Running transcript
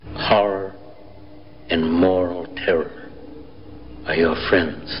horror and moral terror are your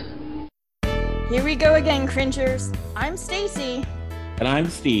friends. Here we go again, cringers. I'm Stacy. And I'm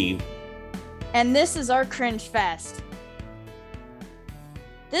Steve. And this is our Cringe Fest.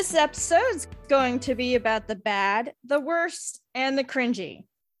 This episode's going to be about the bad, the worst, and the cringy.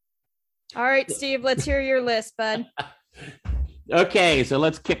 All right, Steve, let's hear your list, bud. Okay, so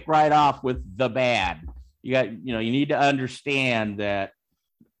let's kick right off with the bad. You need to understand that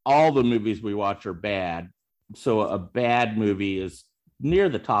all the movies we watch are bad. So a bad movie is near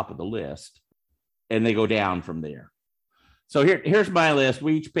the top of the list, and they go down from there. So here's my list.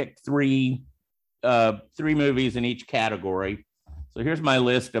 We each picked three movies in each category. So here's my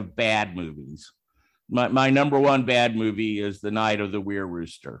list of bad movies. My number one bad movie is The Night of the Weir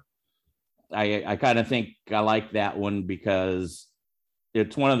Rooster. I kind of think I like that one because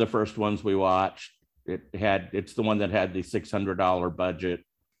it's one of the first ones we watched. It's the one that had the $600 budget.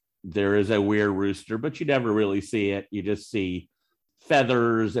 There is a weir rooster, but you never really see it. You just see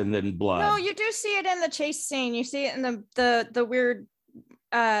feathers and then blood. No, you do see it in the chase scene. You see it in the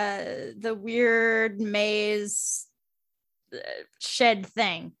weird maze shed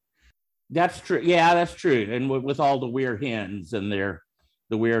thing. That's true. Yeah, that's true. And with all the weir hens and the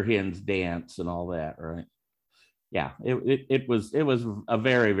weir hens dance and all that, right? Yeah, it was a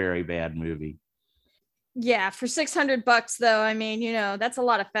very, very bad movie. Yeah, for $600 though, I mean, that's a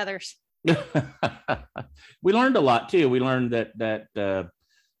lot of feathers. We learned a lot too. We learned that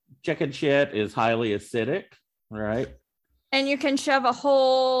chicken shit is highly acidic, right? And you can shove a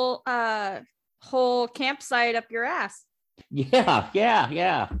whole campsite up your ass.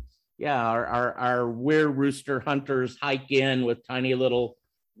 Yeah. Our weir rooster hunters hike in with tiny little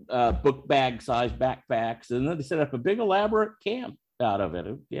book bag sized backpacks, and then they set up a big elaborate camp out of it.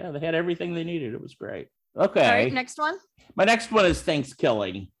 Yeah, they had everything they needed. It was great. Okay. All right, next one. My next one is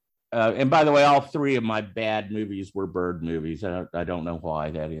Thanksgiving. And by the way, all three of my bad movies were bird movies. I don't know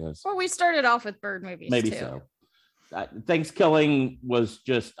why that is. Well, we started off with bird movies. Maybe too. So. Thanksgiving was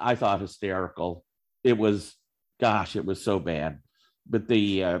just, I thought, hysterical. It was so bad. But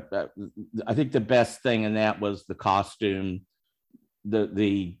I think the best thing in that was the costume.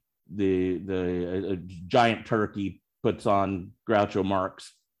 The giant turkey puts on Groucho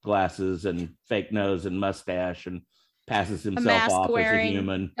Marx glasses and fake nose and mustache and passes himself off as a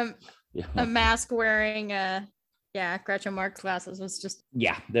human. A mask wearing Groucho Marx glasses was just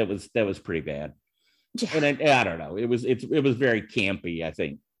that was pretty bad. Yeah. And I don't know. It was very campy, I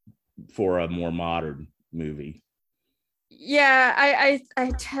think, for a more modern movie. Yeah, I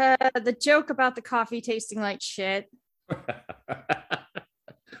the joke about the coffee tasting like shit.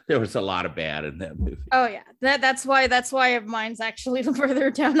 There was a lot of bad in that movie. Oh yeah, that's why mine's actually further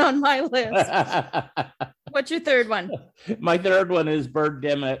down on my list. What's your third one? My third one is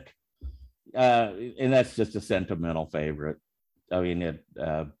Birdemic, and that's just a sentimental favorite. I mean,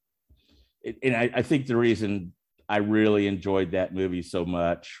 I think the reason I really enjoyed that movie so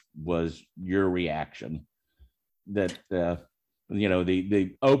much was your reaction. That the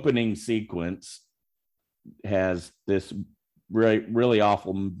opening sequence has this really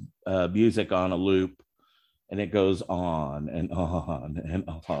awful music on a loop, and it goes on and on and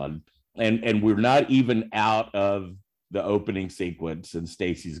on, and we're not even out of the opening sequence, and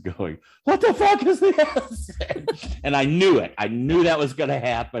Stacy's going, "What the fuck is this?" And I knew it. I knew that was going to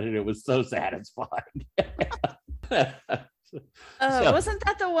happen, and it was so satisfying. Wasn't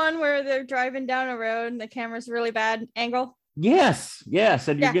that the one where they're driving down a road and the camera's really bad angle? Yes,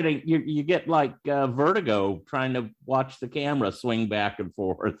 and you get like vertigo trying to watch the camera swing back and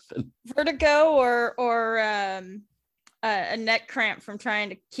forth. Vertigo or a neck cramp from trying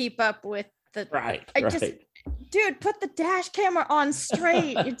to keep up with the right. Dude, put the dash camera on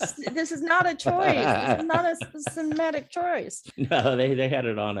straight. This is not a choice. This is not a cinematic choice. No, they had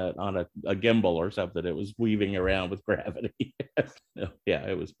it on a gimbal or something. It was weaving around with gravity. Yeah,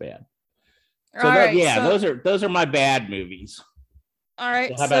 it was bad. So those are my bad movies. All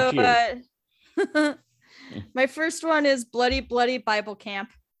right. So how about you? My first one is Bloody Bloody Bible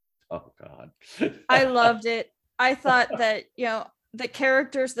Camp. Oh God. I loved it. I thought that, the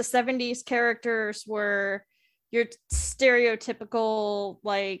characters, the 70s characters were your stereotypical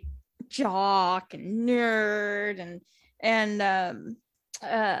like jock and nerd and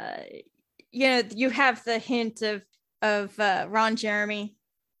you have the hint of Ron Jeremy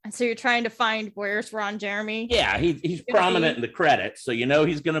And so you're trying to find where's Ron Jeremy. Yeah, he's prominent in the credits, so you know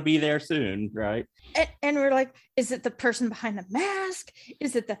he's going to be there soon, right? And we're like, is it the person behind the mask?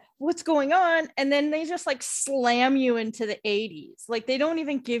 Is it what's going on? And then they just like slam you into the 80s. Like they don't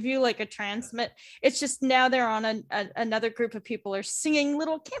even give you like a transmit. It's just now they're on another group of people are singing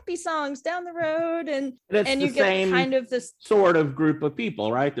little campy songs down the road, and you get kind of this sort of group of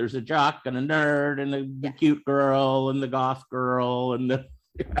people, right? There's a jock and a nerd and the cute girl and the goth girl and the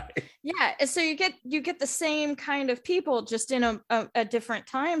yeah, so you get the same kind of people just in a different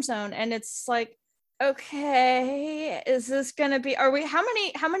time zone, and it's like, okay, is this gonna be, how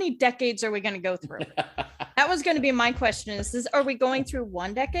many decades are we gonna go through? That was gonna be my question. Are we going through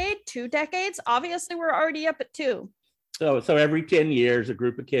 1 decade, 2 decades? Obviously we're already up at 2. So every 10 years a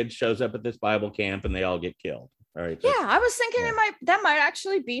group of kids shows up at this Bible camp and they all get killed. All right. Yeah, I was thinking that might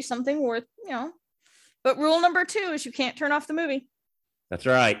actually be something worth, but rule number 2 is you can't turn off the movie. That's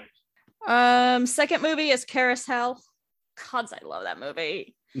right. Second movie is Carousel. God, I love that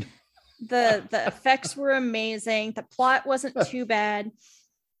movie. The effects were amazing. The plot wasn't too bad.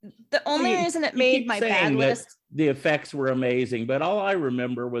 The only reason it made my bad list. The effects were amazing, but all I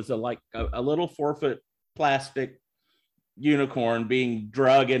remember was a little 4-foot plastic unicorn being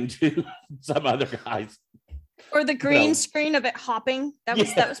drug into some other guy's. Or the green screen of it hopping. That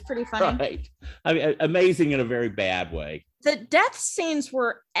was pretty funny. Right. I mean, amazing in a very bad way. The death scenes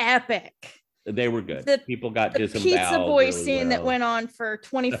were epic. They were good. People got disemboweled. The pizza boy really scene that went on for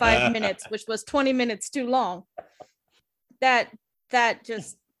 25 minutes, which was 20 minutes too long. That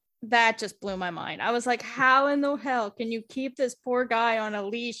just blew my mind. I was like, how in the hell can you keep this poor guy on a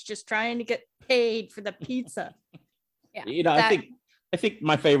leash just trying to get paid for the pizza? Yeah. I think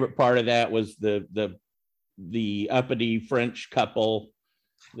my favorite part of that was the uppity French couple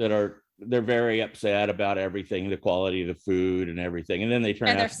they're very upset about everything, the quality of the food and everything. And then they turn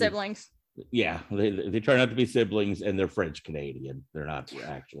out their siblings. They turn out to be siblings, and they're French Canadian. They're not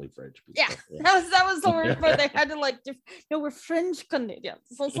actually French people. Yeah. That was the word where they had to no, we're French Canadians.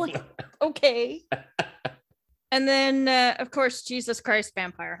 So it's like, okay. And then of course, Jesus Christ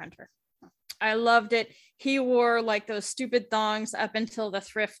Vampire Hunter. I loved it. He wore like those stupid thongs up until the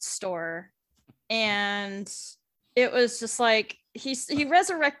thrift store. And it was just like he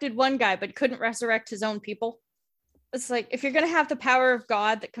resurrected one guy but couldn't resurrect his own people. It's like, if you're gonna have the power of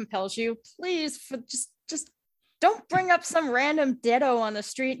God that compels you, please just don't bring up some random ditto on the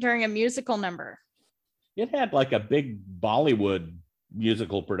street during a musical number. It had like a big Bollywood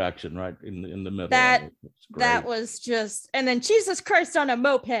musical production right in the middle. That was just, and then Jesus Christ on a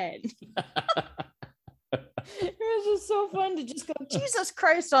moped. It was just so fun to just go, Jesus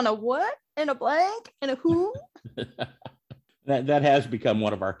Christ on a what? And a blank? And a who? That has become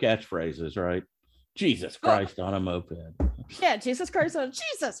one of our catchphrases, right? Jesus Christ on a moped. Yeah, Jesus Christ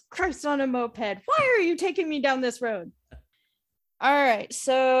on a moped. Why are you taking me down this road? All right,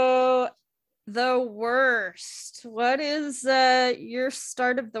 so the worst. What is your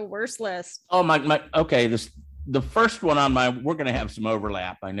start of the worst list? Oh my. Okay, the first one on my, we're going to have some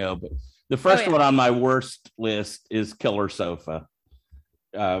overlap, I know, but the first one on my worst list is Killer Sofa.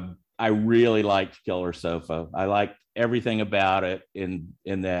 I really liked Killer Sofa. I liked everything about it in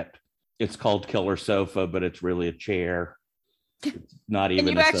that it's called Killer Sofa, but it's really a chair. It's not even.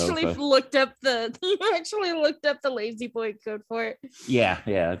 And you actually looked up the Lazy Boy code for it. Yeah.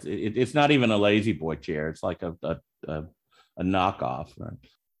 It's not even a Lazy Boy chair. It's like a knockoff. Right?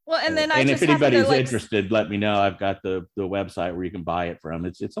 Well, and then if anybody's interested, let me know. I've got the website where you can buy it from.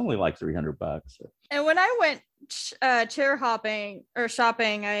 It's only like $300. And when I went chair hopping or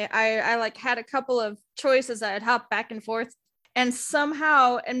shopping, I like had a couple of choices. I'd hop back and forth, and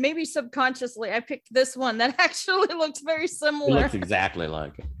somehow, and maybe subconsciously, I picked this one that actually looks very similar. It looks exactly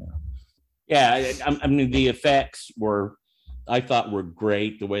like it. Yeah, I mean the effects I thought were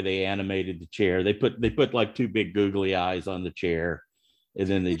great. The way they animated the chair, they put like 2 big googly eyes on the chair. And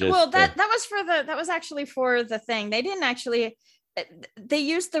then they just that was actually for the thing. They didn't actually, they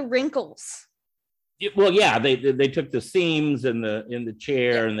used the wrinkles. Well, yeah, they took the seams in the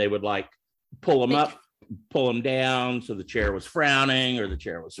chair and they would like pull them up, pull them down, so the chair was frowning or the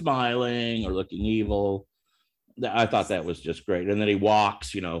chair was smiling or looking evil. I thought that was just great. And then he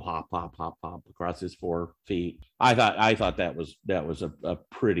walks, hop, hop, hop, hop across his 4 feet. I thought that was a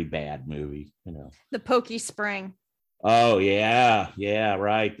pretty bad movie. The Pokey Spring. Oh yeah,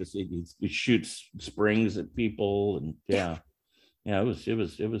 right. He shoots springs at people, and it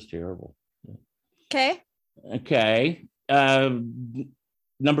was terrible. Okay.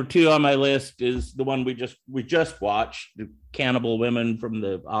 Number 2 on my list is the one we just watched, the Cannibal Women from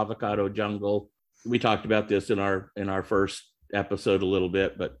the Avocado Jungle. We talked about this in our first episode a little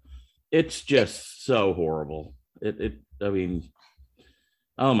bit, but it's just so horrible. I mean,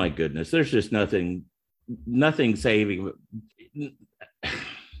 oh my goodness, there's just nothing saving.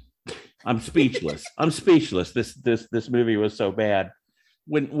 I'm speechless. This movie was so bad.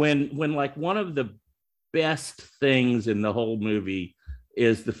 When like one of the best things in the whole movie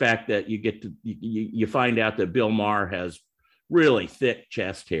is the fact that you find out that Bill Maher has really thick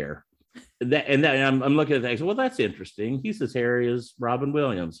chest hair. And I'm looking at that. Well, that's interesting. He's as hairy as Robin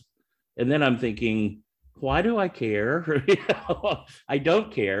Williams. And then I'm thinking, why do I care? I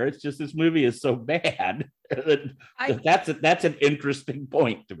don't care. It's just this movie is so bad. That's an interesting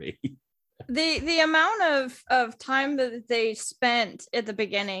point to me. The amount of time that they spent at the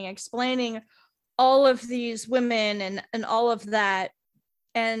beginning explaining all of these women and all of that,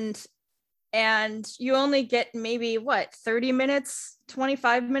 and you only get maybe 30 minutes,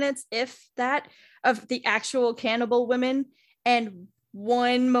 25 minutes, if that, of the actual cannibal women, and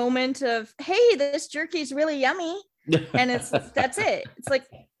one moment of, hey, this jerky's really yummy, and that's it. It's like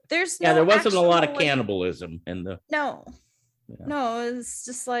there's there wasn't a lot of cannibalism in the no, it's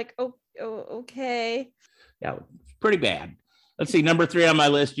just like, oh, okay. Yeah, pretty bad. Let's see, number 3 on my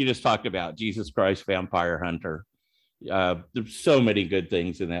list, you just talked about Jesus Christ Vampire Hunter. There's so many good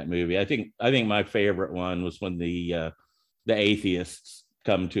things in that movie. I think my favorite one was when the atheists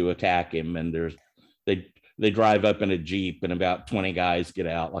come to attack him, and they drive up in a Jeep, and about 20 guys get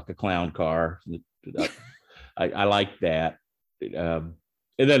out like a clown car. I like that.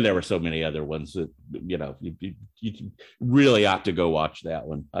 And then there were so many other ones that, you really ought to go watch that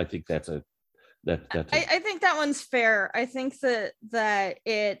one. I think that's I think that one's fair. I think that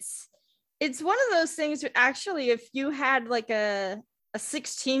it's one of those things that actually, if you had like a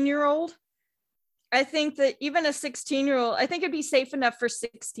 16-year-old, I think that even a 16-year-old, I think it'd be safe enough for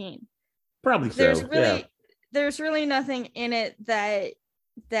 16. Probably so. There's really nothing in it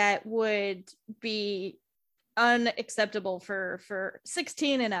that would be unacceptable for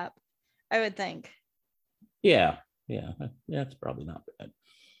 16 and up, I would think. Yeah, it's probably not bad.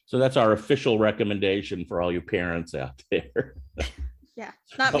 So that's our official recommendation for all you parents out there. Yeah,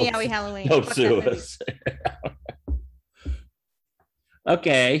 not Meowie Halloween. Don't sue us.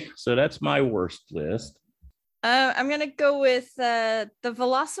 Okay, so that's my worst list. I'm gonna go with the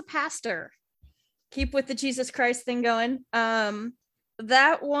Velocipaster. Keep with the Jesus Christ thing going.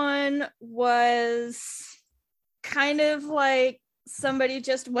 That one was kind of like somebody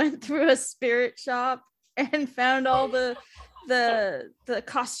just went through a spirit shop and found all the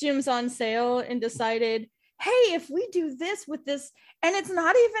costumes on sale and decided, hey, if we do this with this, and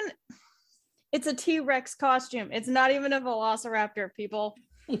it's a T-Rex costume. It's not even a Velociraptor, people.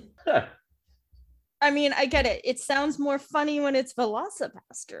 I mean, I get it. It sounds more funny when it's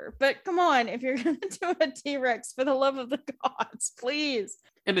Velocipaster, but come on, if you're going to do a T-Rex, for the love of the gods, please.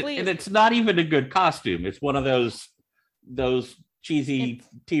 And it's not even a good costume. It's one of those cheesy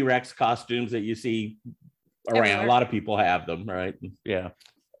T-Rex costumes that you see around. Everywhere. A lot of people have them, right? Yeah.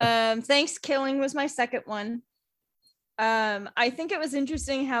 Thanksgiving was my second one. I think it was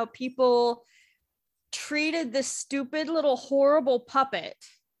interesting how people treated this stupid little horrible puppet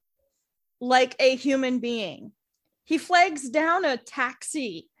like a human being. He flags down a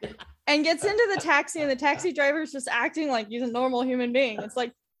taxi and gets into the taxi, and the taxi driver is just acting like he's a normal human being. It's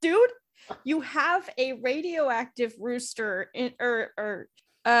like, dude, you have a radioactive rooster or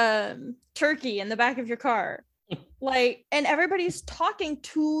turkey in the back of your car, like, and everybody's talking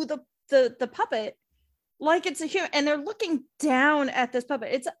to the puppet like it's a human, and they're looking down at this puppet.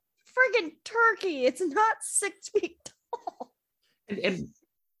 It's a friggin' turkey. It's not 6 feet tall. And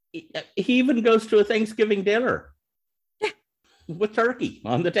he even goes to a Thanksgiving dinner with turkey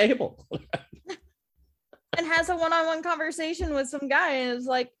on the table and has a one-on-one conversation with some guy, and is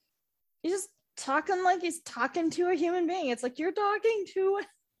like, he's just talking like he's talking to a human being. It's like, you're talking to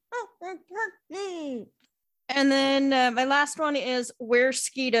a turkey. And then my last one is Where's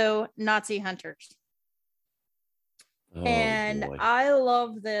Skeeto, Nazi Hunters. Oh, and boy. I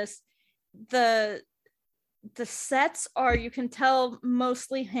love this. The sets are, you can tell,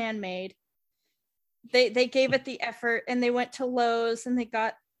 mostly handmade. They gave it the effort, and they went to Lowe's and they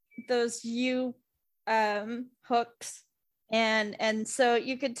got those U hooks, and so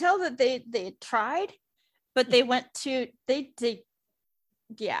you could tell that they tried, but they went to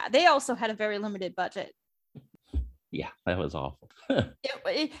they also had a very limited budget. Yeah, that was awful.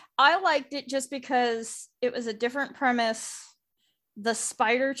 I liked it just because it was a different premise. The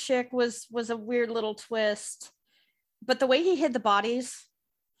spider chick was a weird little twist, but the way he hid the bodies,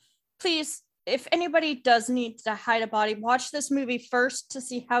 please, if anybody does need to hide a body, watch this movie first to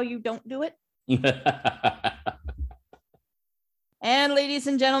see how you don't do it. And ladies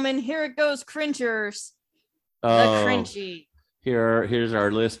and gentlemen, here it goes, cringers. The Oh, cringy. here's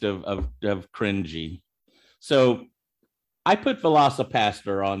our list of cringy. So I put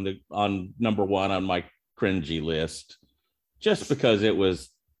Velocipaster on number one on my cringy list, just because it was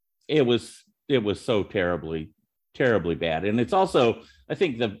so terribly bad. And it's also, I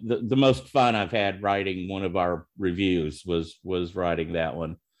think the most fun I've had writing one of our reviews was writing that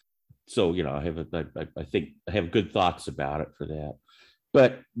one. So, you know, I think I have good thoughts about it for that.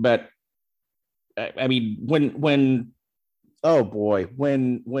 But I mean, when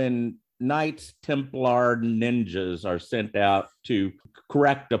Knights Templar ninjas are sent out to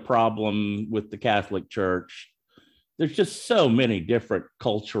correct a problem with the Catholic Church, there's just so many different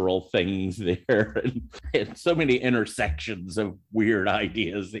cultural things there, and so many intersections of weird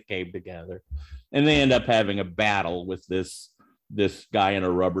ideas that came together. And they end up having a battle with this guy in a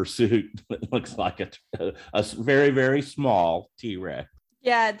rubber suit that looks like a very, very small T-Rex.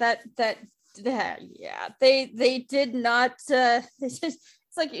 Yeah, yeah, they did not.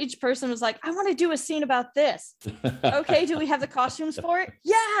 It's like each person was like, I want to do a scene about this. Okay, do we have the costumes for it?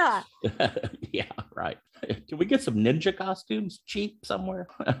 Yeah. Yeah, right. Can we get some ninja costumes cheap somewhere?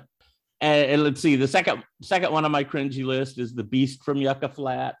 And let's see, the second one on my cringy list is The Beast from Yucca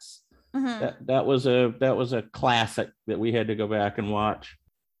Flats. Mm-hmm. That was a classic that we had to go back and watch.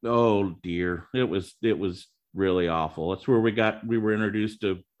 Oh dear, it was really awful. That's where we were introduced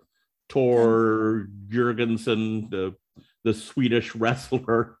to Tor Jurgensen, the Swedish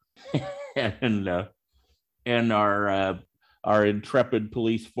wrestler, and our intrepid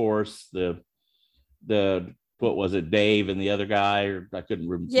police force, the what was it, Dave and the other guy, or I couldn't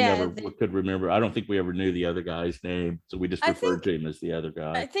remember. I don't think we ever knew the other guy's name, so we just referred to him as the other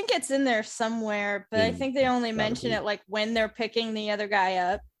guy. I think it's in there somewhere, but I think they only mention it like when they're picking the other guy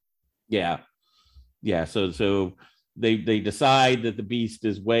up. Yeah. So they decide that the Beast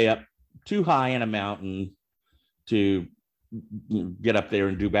is way up too high in a mountain to get up there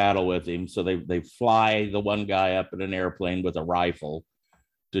and do battle with him. So they fly the one guy up in an airplane with a rifle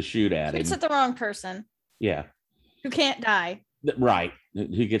to shoot at him. It's at the wrong person. Yeah. Who can't die. Right.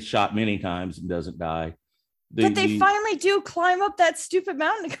 He gets shot many times and doesn't die. But they finally do climb up that stupid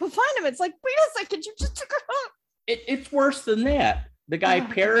mountain to go find him. It's like, wait a second, you just took her out. It's worse than that. The guy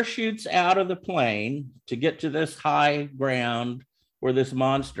parachutes out of the plane to get to this high ground where this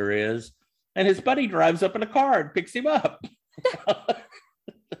monster is, and his buddy drives up in a car and picks him up.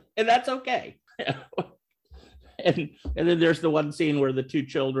 And that's okay. And then there's the one scene where the two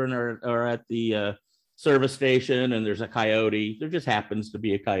children are at the service station, and there's a coyote. There just happens to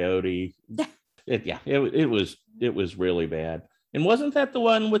be a coyote. It was really bad. And wasn't that the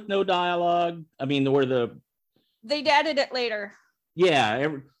one with no dialogue? I mean, they added it later. Yeah.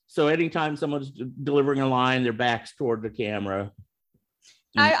 So anytime someone's delivering a line, their back's toward the camera.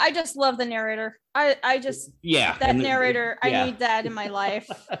 I just love the narrator. I narrator. I need that in my life.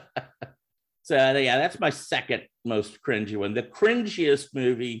 So that's my second most cringy one. The cringiest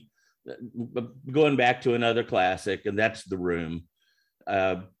movie, going back to another classic, and that's The Room.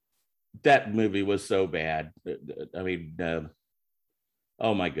 That movie was so bad. I mean,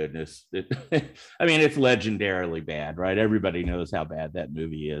 oh my goodness. I mean, it's legendarily bad, right? Everybody knows how bad that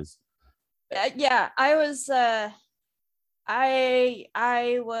movie is. Yeah, I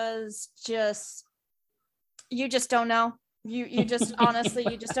was just, you just don't know. You just honestly,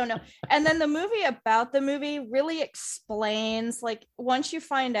 you just don't know. And then the movie about the movie really explains, like, once you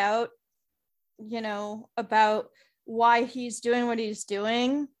find out, you know, about why he's doing what he's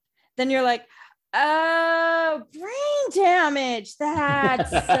doing, then you're like, oh, brain damage. That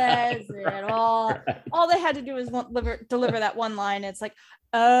says it all. All they had to do was deliver that one line. It's like,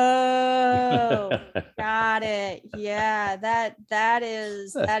 oh, got it. Yeah, that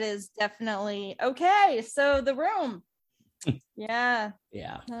is definitely okay. So The Room. Yeah.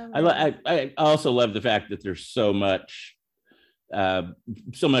 I also love the fact that there's so much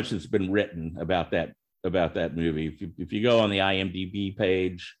that's been written about that movie. If you go on the IMDb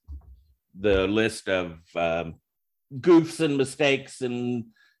page, the list of goofs and mistakes and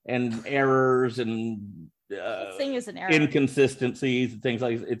errors and thing is an error. Inconsistencies and things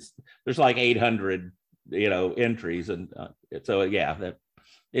like there's like 800 entries, and so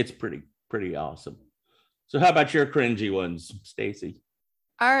it's pretty awesome. So how about your cringy ones, Stacy?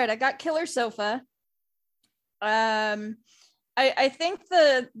 All right, I got Killer Sofa. I think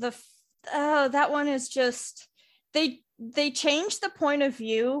that one is just they changed the point of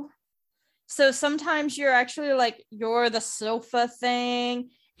view. So sometimes you're actually like, you're the sofa thing,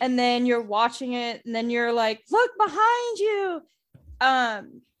 and then you're watching it, and then you're like, look behind you.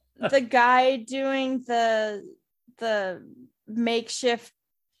 The guy doing the makeshift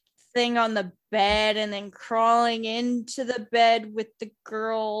thing on the bed and then crawling into the bed with the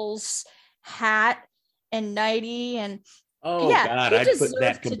girl's hat and nightie. And Oh yeah, God, he I'd put deserved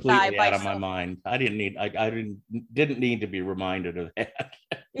that to die completely by out of my sofa. mind. I didn't need to be reminded of that.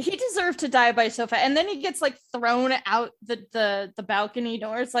 He deserved to die by sofa. And then he gets like thrown out the balcony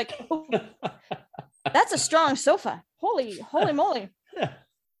door. It's like, oh, that's a strong sofa. Holy moly.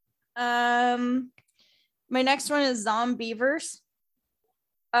 My next one is Zombievers.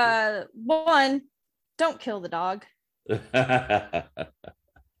 One, don't kill the dog.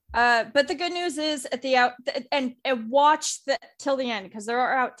 But the good news is at the out and watch till the end, because there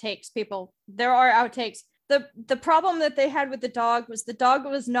are outtakes, people. There are outtakes. The problem that they had with the dog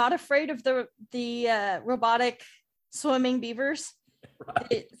was not afraid of the robotic swimming beavers.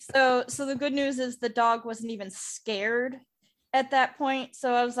 Right. So the good news is the dog wasn't even scared at that point.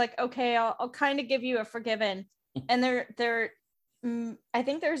 So I was like, okay, I'll kind of give you a forgiven. And I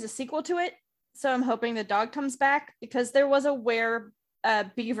think there's a sequel to it. So I'm hoping the dog comes back, because there was a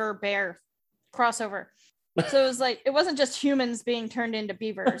beaver bear crossover. So it was like, it wasn't just humans being turned into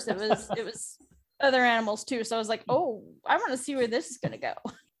beavers. It was other animals too. So I was like, oh, I want to see where this is going to go.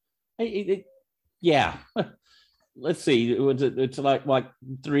 Yeah. Let's see. It's like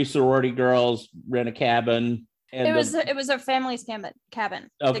three sorority girls rent a cabin. And it was a family's cabin.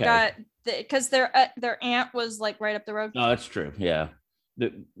 Okay. They got, because their aunt was like right up the road. No, that's true. Yeah.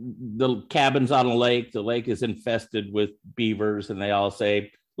 The cabin's on a lake. The lake is infested with beavers, and they all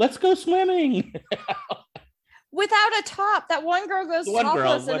say, "Let's go swimming." Without a top. That one girl goes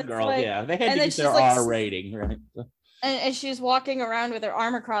topless. One girl, like, yeah. They had to get their like, R rating, right? And she's walking around with her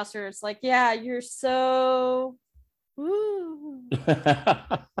arm across her. It's like, yeah, you're so woo.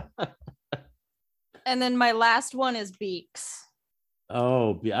 And then my last one is Beaks.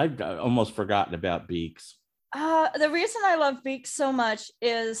 Oh, I've almost forgotten about Beaks. The reason I love Beaks so much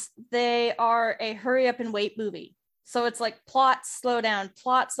is they are a hurry up and wait movie. So it's like plot, slow down.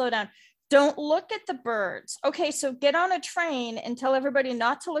 Don't look at the birds. Okay, so get on a train and tell everybody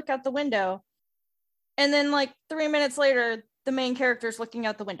not to look out the window. And then like 3 minutes later, the main character is looking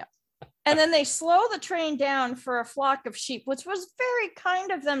out the window. And then they slow the train down for a flock of sheep, which was very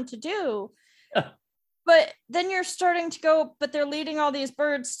kind of them to do. But then you're starting to go, but they're leading all these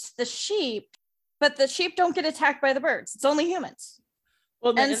birds to the sheep, but the sheep don't get attacked by the birds. It's only humans.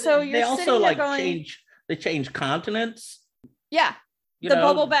 Well, and so you're also like going, change continents. Yeah.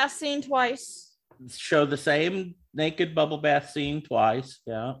 Bubble bath scene twice. Show the same naked bubble bath scene twice.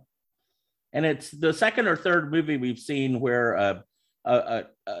 Yeah. And it's the second or third movie we've seen where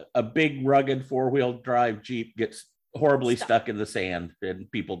a big rugged 4-wheel drive Jeep gets horribly stuck in the sand and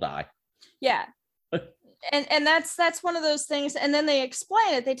people die. Yeah. And that's one of those things. And then they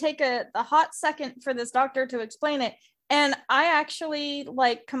explain it. They take a hot second for this doctor to explain it. And I actually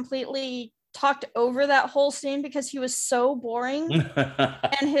like completely talked over that whole scene because he was so boring.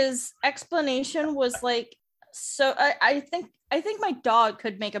 And his explanation was like, so I think my dog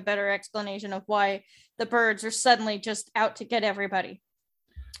could make a better explanation of why the birds are suddenly just out to get everybody.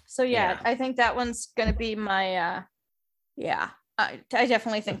 So yeah. I think that one's going to be my, I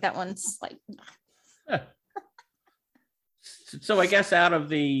definitely think that one's like, So I guess out of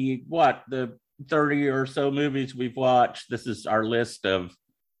the 30 or so movies we've watched, this is our list of,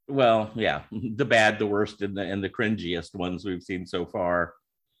 the bad, the worst, and the cringiest ones we've seen so far.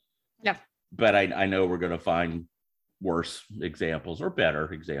 Yeah. But I know we're going to find worse examples or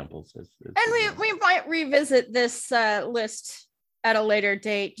better examples. And we might revisit this list at a later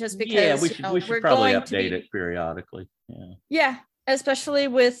date, just because we should probably update it periodically. Yeah. Especially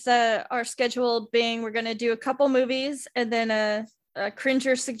with our schedule being, we're going to do a couple movies and then a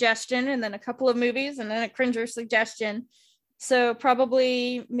cringer suggestion, and then a couple of movies and then a cringer suggestion. So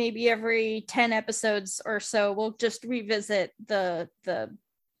probably maybe every 10 episodes or so, we'll just revisit the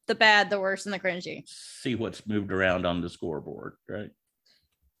bad, the worst, and the cringy. See what's moved around on the scoreboard, right?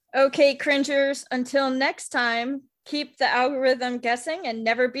 Okay, cringers, until next time, keep the algorithm guessing and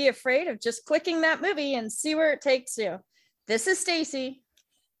never be afraid of just clicking that movie and see where it takes you. This is Stacy.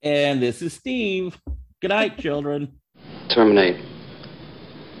 And this is Steve. Good night, children. Terminate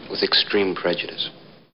with extreme prejudice.